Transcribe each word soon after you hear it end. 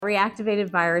Reactivated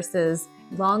viruses,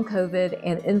 long COVID,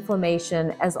 and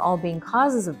inflammation as all being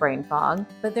causes of brain fog,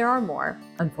 but there are more,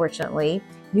 unfortunately.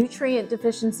 Nutrient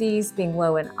deficiencies, being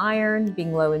low in iron,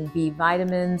 being low in B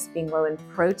vitamins, being low in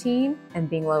protein, and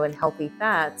being low in healthy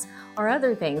fats are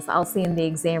other things I'll see in the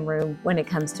exam room when it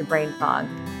comes to brain fog.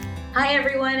 Hi,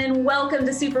 everyone, and welcome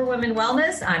to Superwoman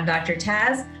Wellness. I'm Dr.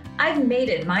 Taz. I've made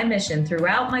it my mission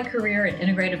throughout my career in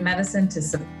integrative medicine to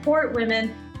support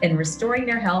women in restoring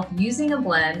their health using a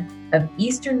blend of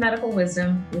Eastern medical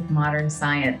wisdom with modern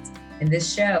science. In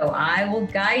this show, I will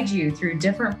guide you through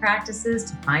different practices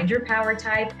to find your power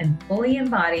type and fully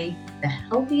embody the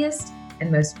healthiest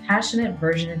and most passionate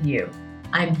version of you.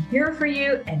 I'm here for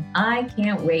you, and I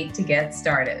can't wait to get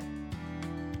started.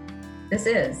 This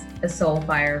is a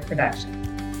Soulfire production.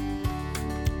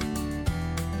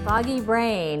 Foggy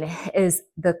brain is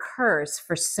the curse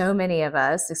for so many of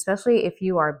us, especially if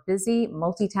you are busy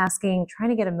multitasking,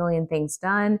 trying to get a million things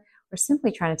done, or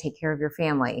simply trying to take care of your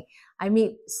family. I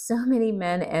meet so many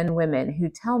men and women who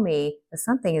tell me that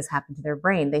something has happened to their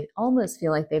brain. They almost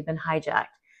feel like they've been hijacked.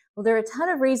 Well, there are a ton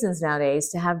of reasons nowadays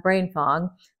to have brain fog,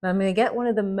 but I'm going to get one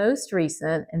of the most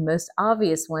recent and most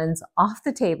obvious ones off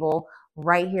the table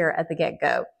right here at the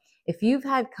get-go. If you've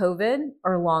had COVID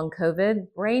or long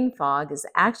COVID, brain fog is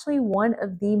actually one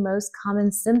of the most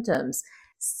common symptoms.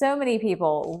 So many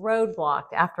people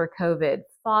roadblocked after COVID,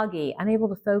 foggy, unable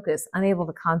to focus, unable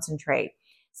to concentrate.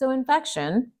 So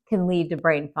infection can lead to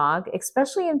brain fog,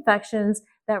 especially infections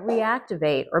that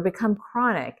reactivate or become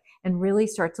chronic and really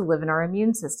start to live in our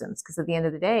immune systems. Because at the end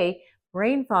of the day,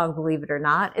 brain fog, believe it or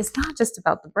not, is not just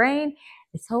about the brain.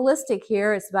 It's holistic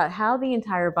here. It's about how the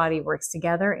entire body works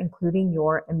together, including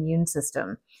your immune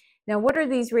system. Now, what are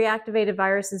these reactivated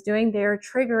viruses doing? They're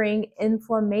triggering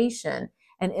inflammation.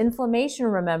 And inflammation,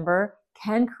 remember,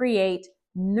 can create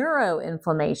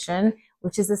neuroinflammation,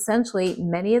 which is essentially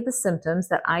many of the symptoms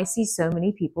that I see so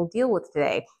many people deal with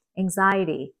today.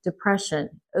 Anxiety,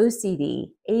 depression, OCD,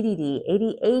 ADD,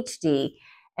 ADHD,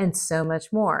 and so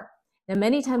much more. Now,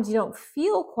 many times you don't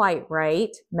feel quite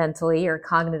right mentally or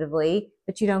cognitively,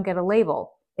 but you don't get a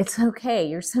label. It's okay.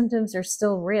 Your symptoms are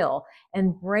still real,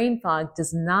 and brain fog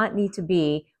does not need to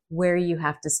be where you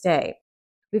have to stay.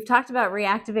 We've talked about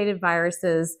reactivated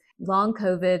viruses, long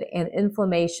COVID, and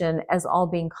inflammation as all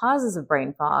being causes of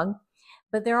brain fog,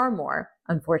 but there are more,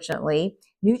 unfortunately.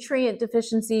 Nutrient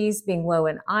deficiencies, being low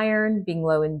in iron, being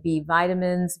low in B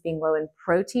vitamins, being low in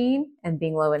protein, and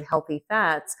being low in healthy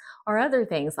fats are other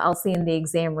things I'll see in the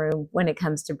exam room when it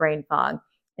comes to brain fog.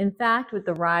 In fact, with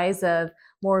the rise of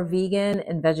more vegan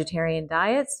and vegetarian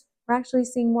diets, we're actually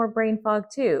seeing more brain fog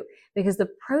too, because the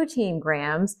protein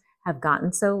grams have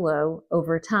gotten so low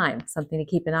over time, something to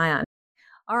keep an eye on.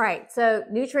 All right, so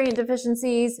nutrient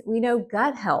deficiencies, we know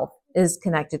gut health is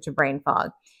connected to brain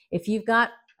fog. If you've got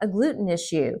a gluten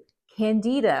issue,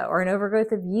 candida, or an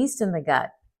overgrowth of yeast in the gut,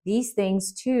 these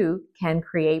things too can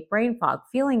create brain fog,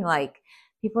 feeling like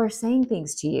people are saying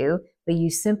things to you, but you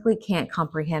simply can't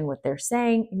comprehend what they're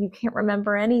saying and you can't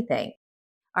remember anything.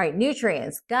 All right,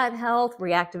 nutrients, gut health,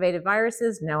 reactivated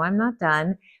viruses. No, I'm not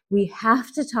done. We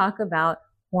have to talk about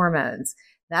hormones.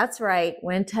 That's right,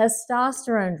 when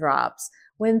testosterone drops,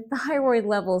 when thyroid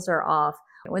levels are off,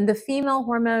 when the female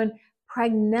hormone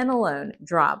pregnenolone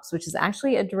drops, which is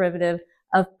actually a derivative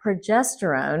of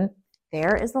progesterone,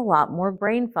 there is a lot more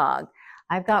brain fog.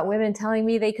 I've got women telling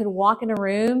me they could walk in a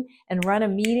room and run a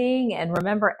meeting and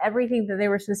remember everything that they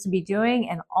were supposed to be doing,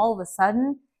 and all of a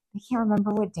sudden, they can't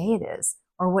remember what day it is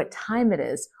or what time it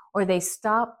is, or they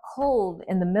stop cold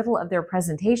in the middle of their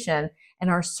presentation and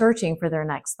are searching for their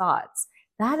next thoughts.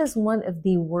 That is one of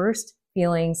the worst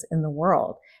feelings in the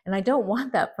world. And I don't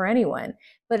want that for anyone,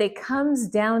 but it comes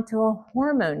down to a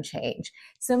hormone change.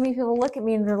 So many people look at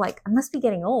me and they're like, I must be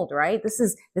getting old, right? This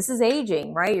is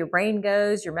aging, right? Your brain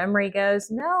goes, your memory goes.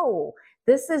 No,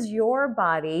 this is your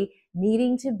body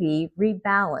needing to be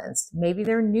rebalanced. Maybe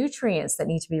there are nutrients that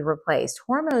need to be replaced,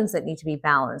 hormones that need to be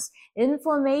balanced,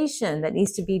 inflammation that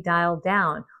needs to be dialed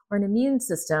down, or an immune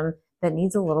system that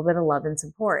needs a little bit of love and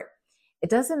support. It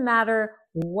doesn't matter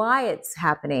why it's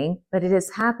happening, but it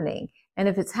is happening. And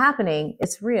if it's happening,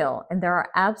 it's real. And there are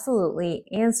absolutely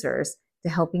answers to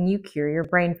helping you cure your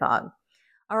brain fog.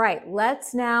 All right,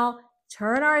 let's now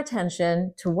turn our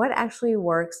attention to what actually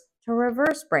works to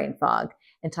reverse brain fog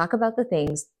and talk about the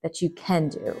things that you can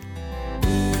do.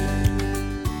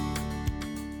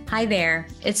 Hi there,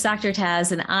 it's Dr.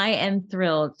 Taz, and I am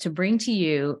thrilled to bring to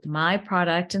you my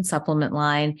product and supplement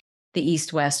line, the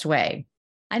East West Way.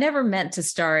 I never meant to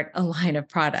start a line of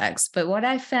products, but what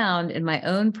I found in my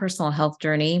own personal health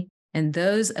journey and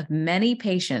those of many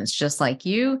patients just like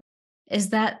you is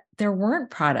that there weren't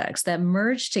products that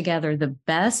merged together the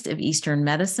best of Eastern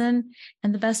medicine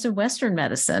and the best of Western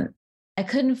medicine. I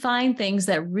couldn't find things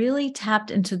that really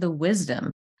tapped into the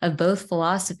wisdom of both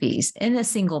philosophies in a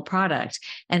single product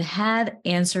and had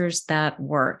answers that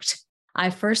worked. I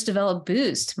first developed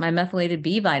Boost, my methylated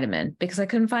B vitamin, because I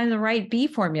couldn't find the right B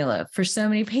formula for so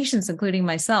many patients, including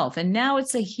myself. And now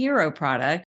it's a hero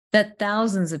product that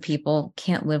thousands of people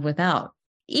can't live without.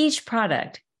 Each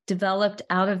product developed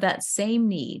out of that same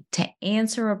need to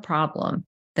answer a problem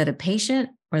that a patient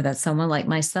or that someone like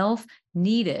myself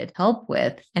needed help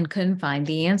with and couldn't find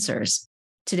the answers.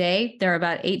 Today, there are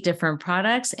about 8 different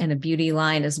products and a beauty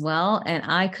line as well, and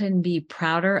I couldn't be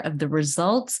prouder of the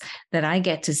results that I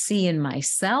get to see in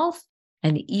myself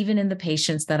and even in the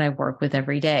patients that I work with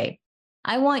every day.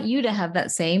 I want you to have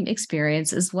that same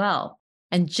experience as well.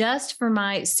 And just for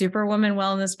my Superwoman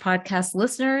Wellness podcast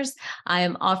listeners, I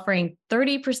am offering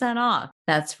 30% off.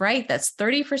 That's right. That's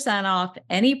 30% off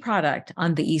any product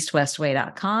on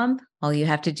theeastwestway.com. All you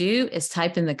have to do is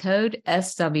type in the code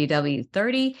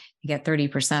SWW30 to get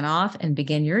 30% off and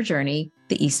begin your journey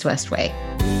the East West Way.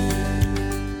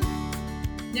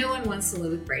 No one wants to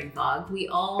live with brain fog. We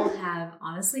all have,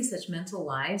 honestly, such mental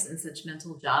lives and such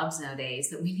mental jobs nowadays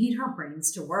that we need our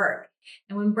brains to work.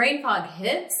 And when brain fog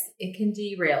hits, it can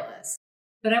derail us.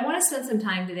 But I want to spend some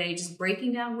time today just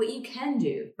breaking down what you can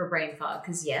do for brain fog,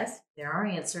 because yes, there are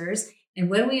answers. And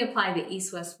when we apply the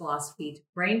East-West philosophy to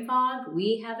brain fog,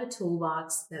 we have a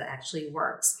toolbox that actually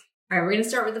works. All right, we're going to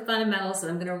start with the fundamentals,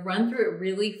 and I'm going to run through it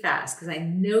really fast because I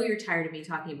know you're tired of me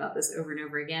talking about this over and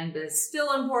over again, but it's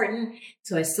still important,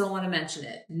 so I still want to mention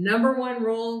it. Number 1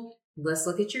 rule, let's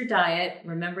look at your diet.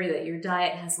 Remember that your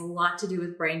diet has a lot to do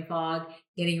with brain fog,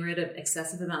 getting rid of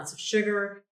excessive amounts of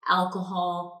sugar,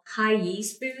 alcohol, high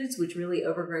yeast foods, which really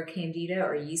overgrow candida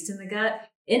or yeast in the gut,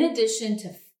 in addition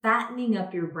to fattening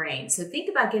up your brain. So think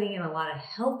about getting in a lot of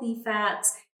healthy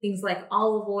fats, things like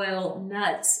olive oil,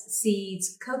 nuts,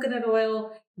 seeds, coconut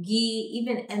oil, ghee,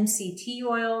 even MCT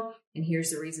oil. And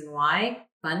here's the reason why.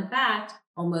 Fun fact,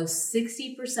 almost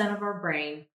 60% of our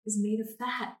brain is made of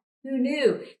fat. Who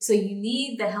knew? So you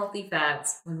need the healthy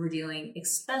fats when we're dealing,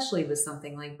 especially with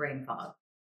something like brain fog.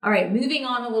 All right, moving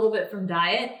on a little bit from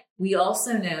diet, we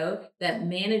also know that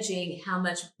managing how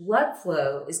much blood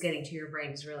flow is getting to your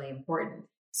brain is really important.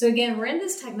 So again, we're in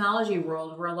this technology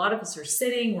world where a lot of us are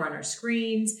sitting, we're on our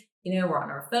screens, we're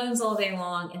on our phones all day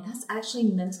long, and that's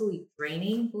actually mentally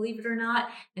draining, believe it or not,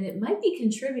 and it might be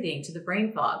contributing to the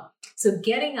brain fog. So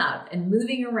getting up and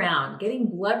moving around, getting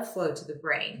blood flow to the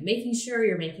brain, making sure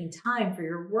you're making time for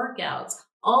your workouts,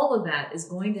 all of that is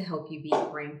going to help you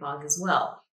beat brain fog as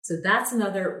well. So that's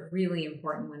another really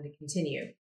important one to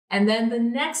continue. And then the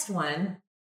next one,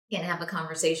 can't have a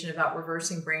conversation about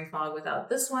reversing brain fog without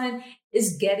this one,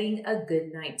 is getting a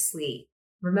good night's sleep.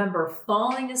 Remember,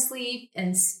 falling asleep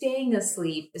and staying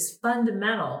asleep is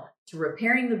fundamental to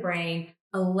repairing the brain,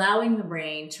 allowing the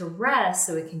brain to rest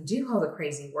so it can do all the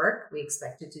crazy work we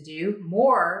expect it to do,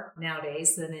 more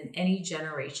nowadays than in any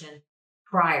generation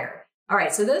prior. All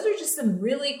right, so those are just some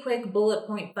really quick bullet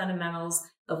point fundamentals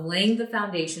of laying the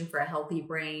foundation for a healthy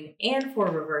brain and for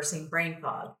reversing brain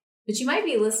fog. But you might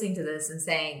be listening to this and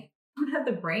saying, I don't have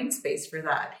the brain space for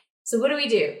that. So what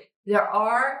do? There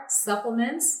are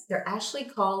supplements. They're actually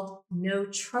called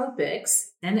nootropics,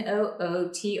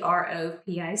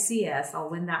 Nootropics. I'll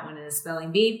win that one in a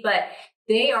spelling bee, but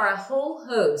they are a whole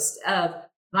host of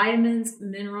vitamins,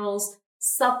 minerals,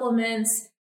 supplements,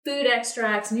 food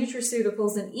extracts,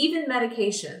 nutraceuticals, and even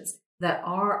medications that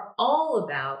are all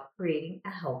about creating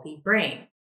a healthy brain.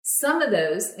 Some of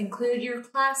those include your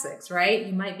classics, right?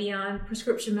 You might be on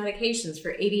prescription medications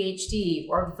for ADHD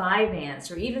or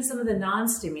Vyvanse, or even some of the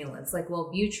non-stimulants like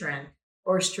Wellbutrin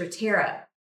or Strattera.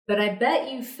 But I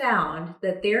bet you found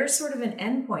that there's sort of an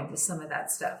endpoint to some of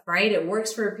that stuff, right? It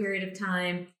works for a period of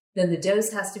time, then the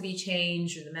dose has to be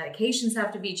changed, or the medications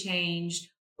have to be changed,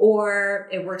 or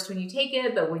it works when you take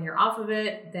it, but when you're off of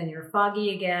it, then you're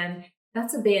foggy again.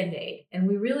 That's a Band-Aid. And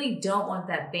we really don't want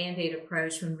that Band-Aid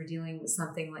approach when we're dealing with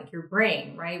something like your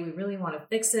brain, right? We really want to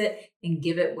fix it and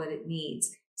give it what it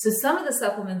needs. So some of the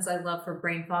supplements I love for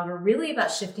brain fog are really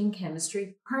about shifting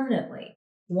chemistry permanently.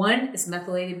 One is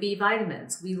methylated B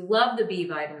vitamins. We love the B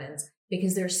vitamins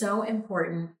because they're so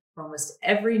important for almost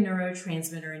every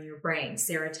neurotransmitter in your brain: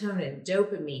 serotonin,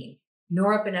 dopamine,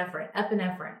 norepinephrine,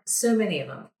 epinephrine, so many of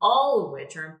them, all of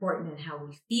which are important in how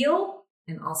we feel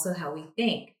and also how we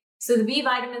think. So the B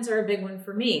vitamins are a big one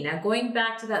for me. Now, going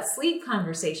back to that sleep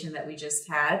conversation that we just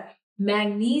had,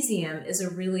 magnesium is a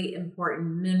really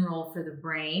important mineral for the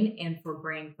brain and for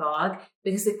brain fog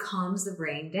because it calms the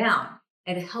brain down.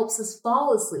 and it helps us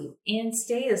fall asleep and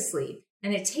stay asleep.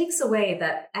 And it takes away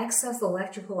that excess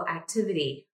electrical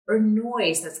activity or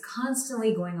noise that's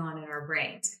constantly going on in our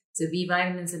brains. So B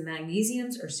vitamins and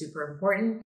magnesiums are super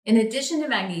important. In addition to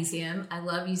magnesium, I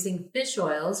love using fish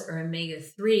oils or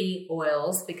omega-3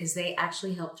 oils because they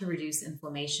actually help to reduce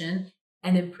inflammation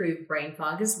and improve brain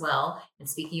fog as well. And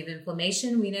speaking of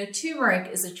inflammation, we know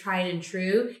turmeric is a tried and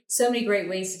true. So many great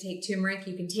ways to take turmeric.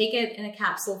 You can take it in a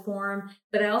capsule form,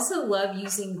 but I also love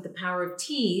using the power of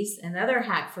teas, another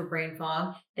hack for brain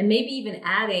fog, and maybe even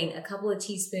adding a couple of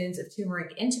teaspoons of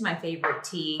turmeric into my favorite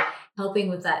tea, helping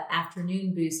with that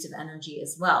afternoon boost of energy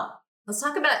as well. Let's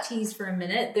talk about teas for a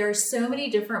minute. There are so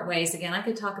many different ways. Again, I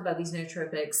could talk about these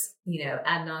nootropics,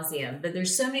 ad nauseum, but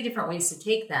there's so many different ways to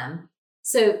take them.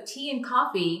 So tea and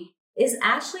coffee is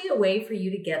actually a way for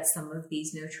you to get some of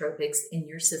these nootropics in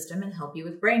your system and help you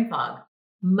with brain fog.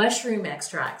 Mushroom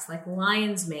extracts like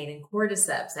lion's mane and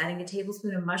cordyceps, adding a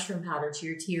tablespoon of mushroom powder to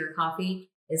your tea or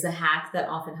coffee is a hack that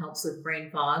often helps with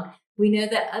brain fog. We know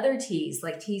that other teas,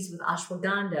 like teas with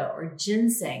ashwagandha or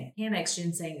ginseng, Hamex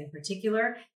ginseng in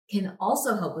particular, can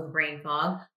also help with brain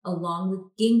fog, along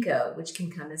with ginkgo, which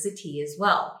can come as a tea as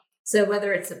well. So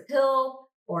whether it's a pill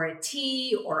or a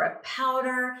tea or a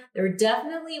powder, there are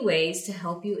definitely ways to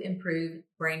help you improve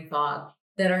brain fog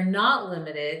that are not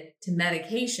limited to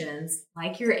medications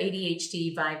like your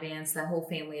ADHD, Vyvanse, that whole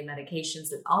family of medications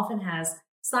that often has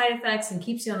side effects and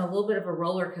keeps you on a little bit of a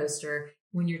roller coaster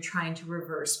when you're trying to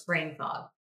reverse brain fog.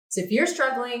 So if you're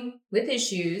struggling with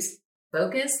issues,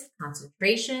 focus,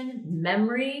 concentration,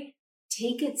 memory,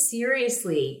 take it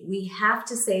seriously. We have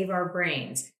to save our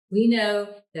brains. We know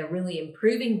that really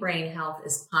improving brain health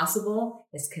is possible.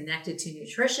 It's connected to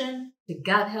nutrition, to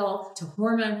gut health, to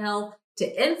hormone health,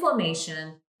 to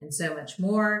inflammation, and so much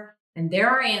more. And there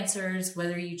are answers,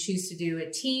 whether you choose to do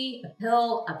a tea, a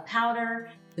pill, a powder,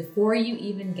 before you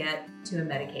even get to a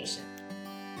medication.